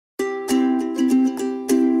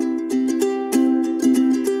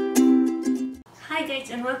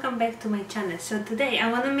and welcome back to my channel. So today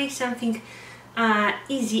I want to make something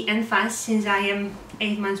easy and fast since I am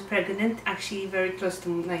 8 months pregnant, actually very close to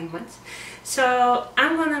 9 months. So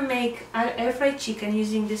I'm gonna make air fried chicken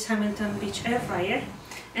using this Hamilton Beach air fryer,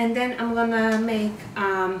 and then I'm gonna make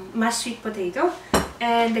mashed sweet potato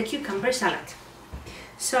and the cucumber salad.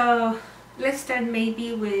 So let's start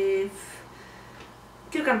maybe with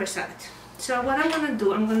cucumber salad. So what I'm gonna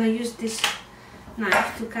do, I'm gonna use this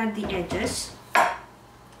knife to cut the edges,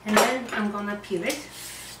 and then I'm gonna peel it.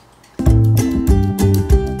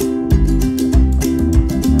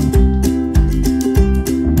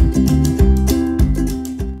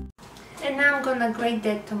 And now I'm gonna grate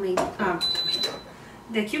the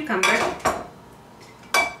the cucumber.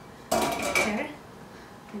 There.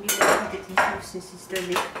 Maybe I'll cut it in half since it's the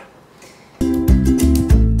big.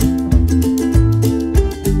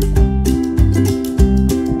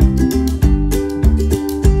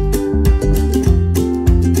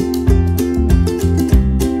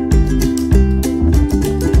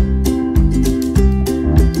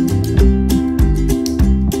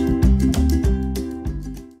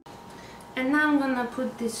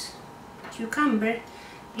 Put this cucumber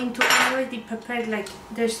into already prepared, like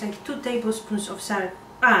there's like 2 tablespoons of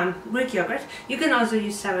Greek yogurt. You can also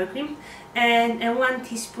use sour cream, and 1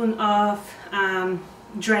 teaspoon of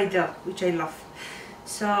dry dill, which I love.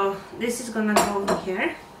 So this is gonna go in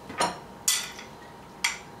here.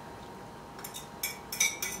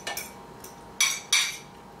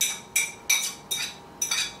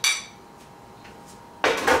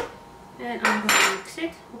 And I'm gonna mix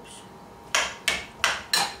it. Oops.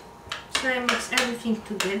 So I mix everything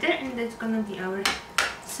together, and that's gonna be our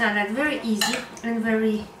salad. Very easy and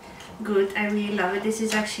very good. I really love it. This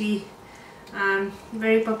is actually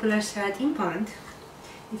very popular salad in Poland.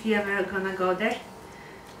 If you ever gonna go there,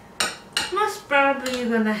 most probably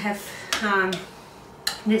you're gonna have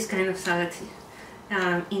this kind of salad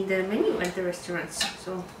in the menu at the restaurants.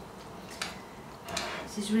 So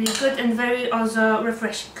this is really good and very also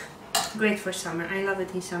refreshing. Great for summer. I love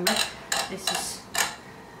it in summer. This is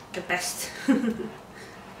the best.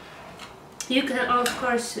 You can of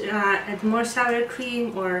course add more sour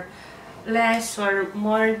cream or less, or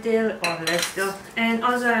more dill or less dill. And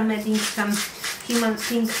also I'm adding some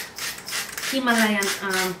Himalayan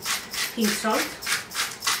pink salt,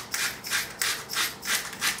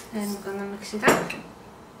 and I'm gonna mix it up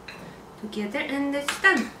together, and it's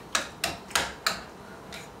done.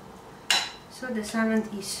 So the salad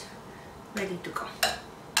is ready to go.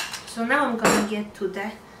 So now I'm gonna get to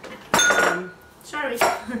the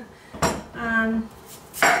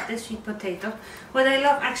the sweet potato. What I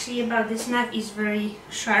love actually about this knife is very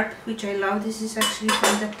sharp, which I love. This is actually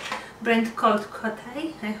from the brand called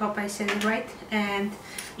Kotai. I hope I said it right. And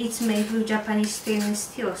it's made with Japanese stainless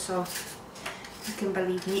steel, so you can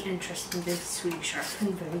believe me and trust me that it's really sharp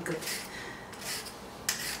and very good.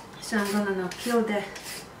 So I'm gonna now peel the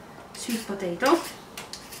sweet potato.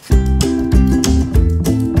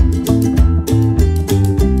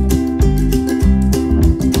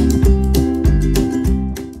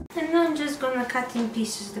 Cut in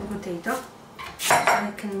pieces the potato so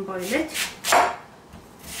I can boil it.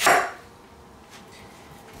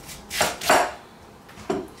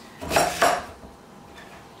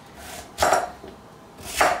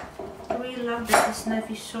 I really love that this knife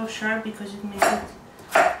is so sharp because it makes it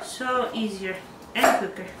so easier and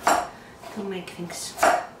quicker to make things.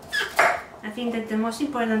 I think that the most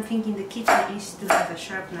important thing in the kitchen is to have a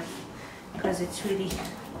sharp knife, because it really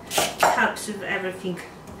helps with everything.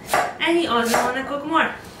 And you also want to cook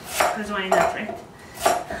more, because why not, right?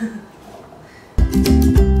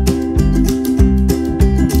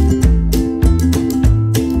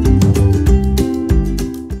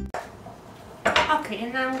 Okay,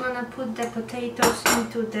 and now I'm gonna put the potatoes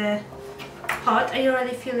into the pot. I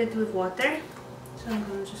already filled it with water, so I'm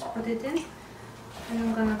gonna just put it in, and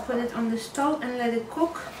I'm gonna put it on the stove and let it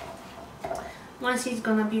cook. Once it's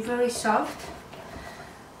gonna be very soft,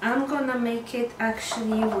 I'm gonna make it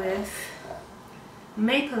actually with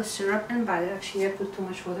maple syrup and butter. Actually, I put too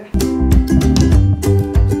much water.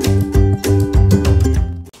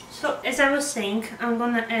 So as I was saying, I'm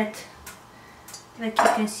gonna add, like you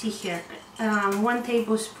can see here, 1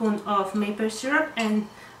 tablespoon of maple syrup, and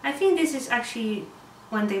I think this is actually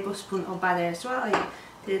 1 tablespoon of butter as well. I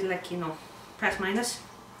did, like, you know, plus minus.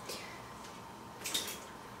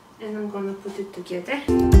 And I'm gonna put it together.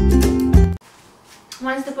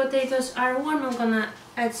 Once the potatoes are warm, I'm gonna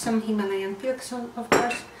add some Himalayan pink salt, of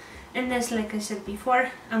course, and then, like I said before,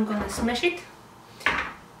 I'm gonna smash it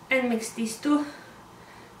and mix these two.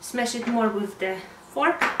 Smash it more with the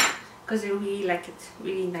fork because I really like it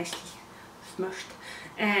really nicely smashed,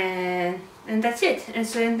 and that's it.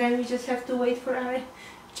 And then we just have to wait for our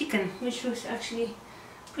chicken, which looks actually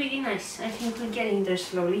pretty nice. I think we're getting there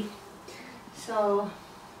slowly. So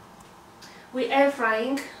we air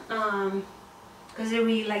frying because I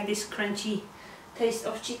really like this crunchy taste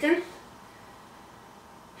of chicken,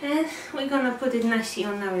 and we're gonna put it nicely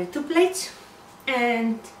on our 2 plates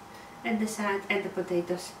and add the salad, add the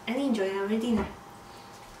potatoes, and enjoy our dinner.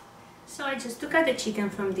 So I just took out the chicken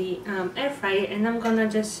from the air fryer, and I'm gonna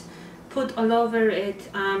just put all over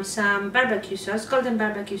it some barbecue sauce, golden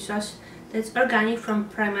barbecue sauce that's organic from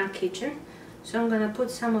Primal Kitchen. So I'm gonna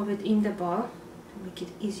put some of it in the bowl to make it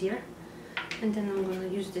easier, and then I'm gonna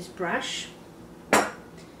use this brush, and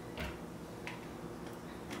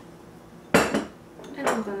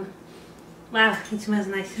I'm gonna, wow, it smells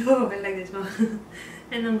nice. Oh, I like this one.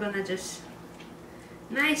 And I'm gonna just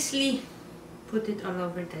nicely put it all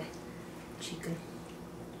over the chicken.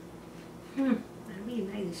 I really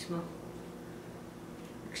like this smell.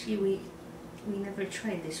 Actually, we never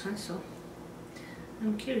tried this one, so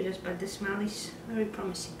I'm curious, but the smell is very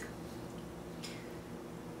promising.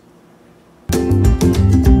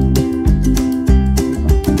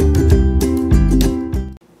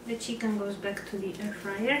 The chicken goes back to the air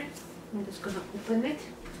fryer. I'm just gonna open it.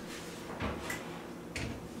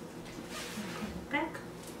 Back.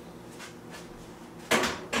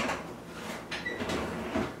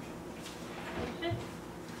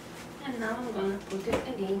 And now I'm gonna put it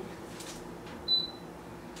again.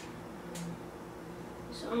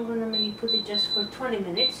 So I'm gonna maybe put it just for 20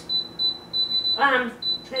 minutes.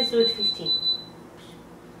 Let's do it 15.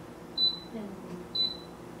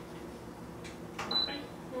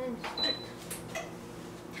 And start.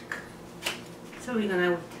 So we're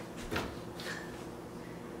gonna wait.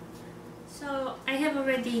 So I have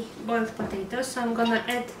already boiled potatoes, so I'm gonna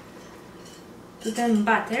add to them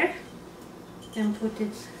butter and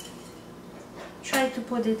try to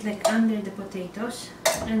put it like under the potatoes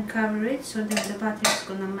and cover it so that the butter is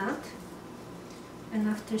gonna melt. And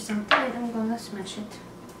after some time I'm gonna smash it.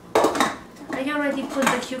 I already put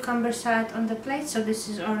the cucumber salad on the plate, so this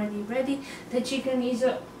is already ready. The chicken is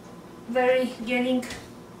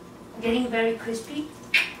getting very crispy.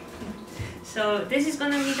 So this is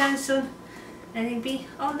gonna be done soon, and it'll be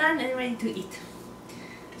all done and ready to eat.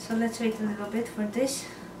 So let's wait a little bit for this.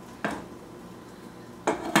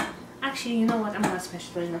 Actually, you know what? I'm gonna smash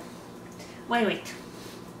it right now. Why wait?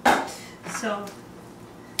 So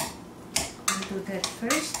I'll do that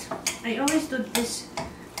first. I always do this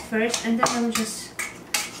first, and then I'll just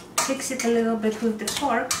fix it a little bit with the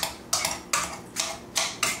fork.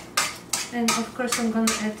 And of course I'm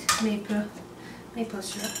gonna add maple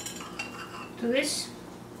syrup to this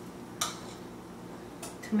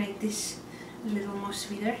to make this a little more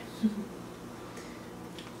sweeter.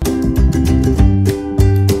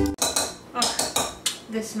 Oh,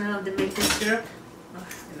 the smell of the maple syrup. Oh, I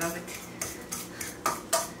love it.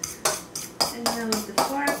 And now with the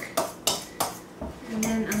fork, and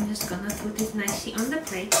then I'm just gonna put it nicely on the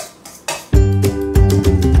plate.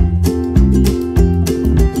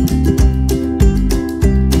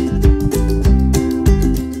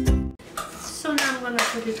 So now I'm gonna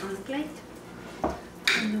put it on the plate,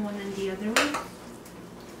 and the one and the other one.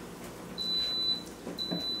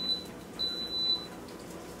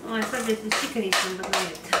 Oh, I thought that the chicken is on, but not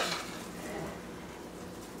yet.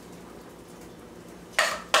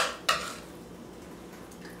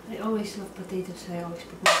 I always love potatoes, so I always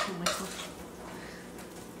put more for myself.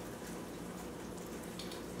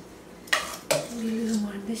 Maybe a little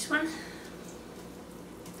more on this one.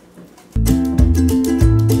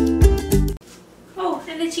 Oh,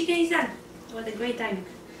 and the chicken is done. What a great timing.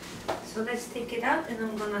 So let's take it out, and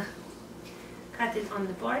I'm gonna cut it on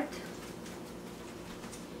the board.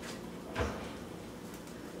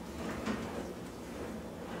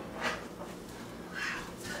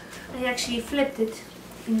 I actually flipped it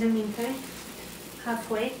in the meantime,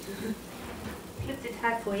 halfway. Flipped it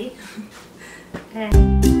halfway. And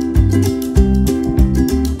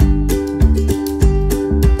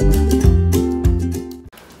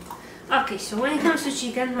okay, so when it comes to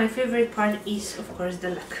chicken, my favorite part is of course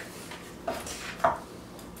the leg.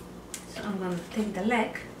 So I'm gonna take the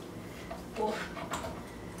leg. Oh,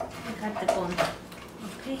 I got the bone.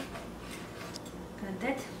 Okay, got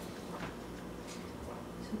that.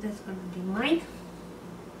 So that's gonna be mine.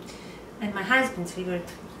 And my husband's favorite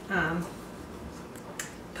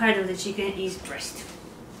part of the chicken is breast.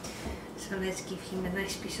 So let's give him a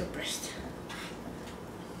nice piece of breast.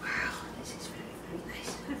 Wow, this is very, very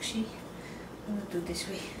nice. Actually, I'm gonna do it this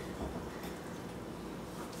way.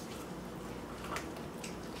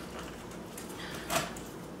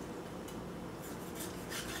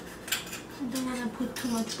 don't want to put too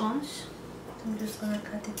much bones. I'm just gonna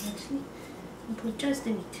cut it nicely and put just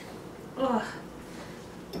the meat. Oh.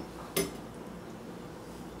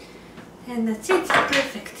 And that's it,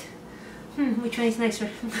 perfect. Which one is nicer?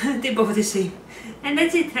 They're both the same. And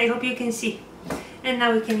that's it, I hope you can see. And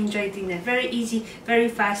now we can enjoy dinner. Very easy, very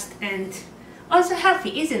fast, and also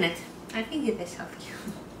healthy, isn't it? I think it is healthy.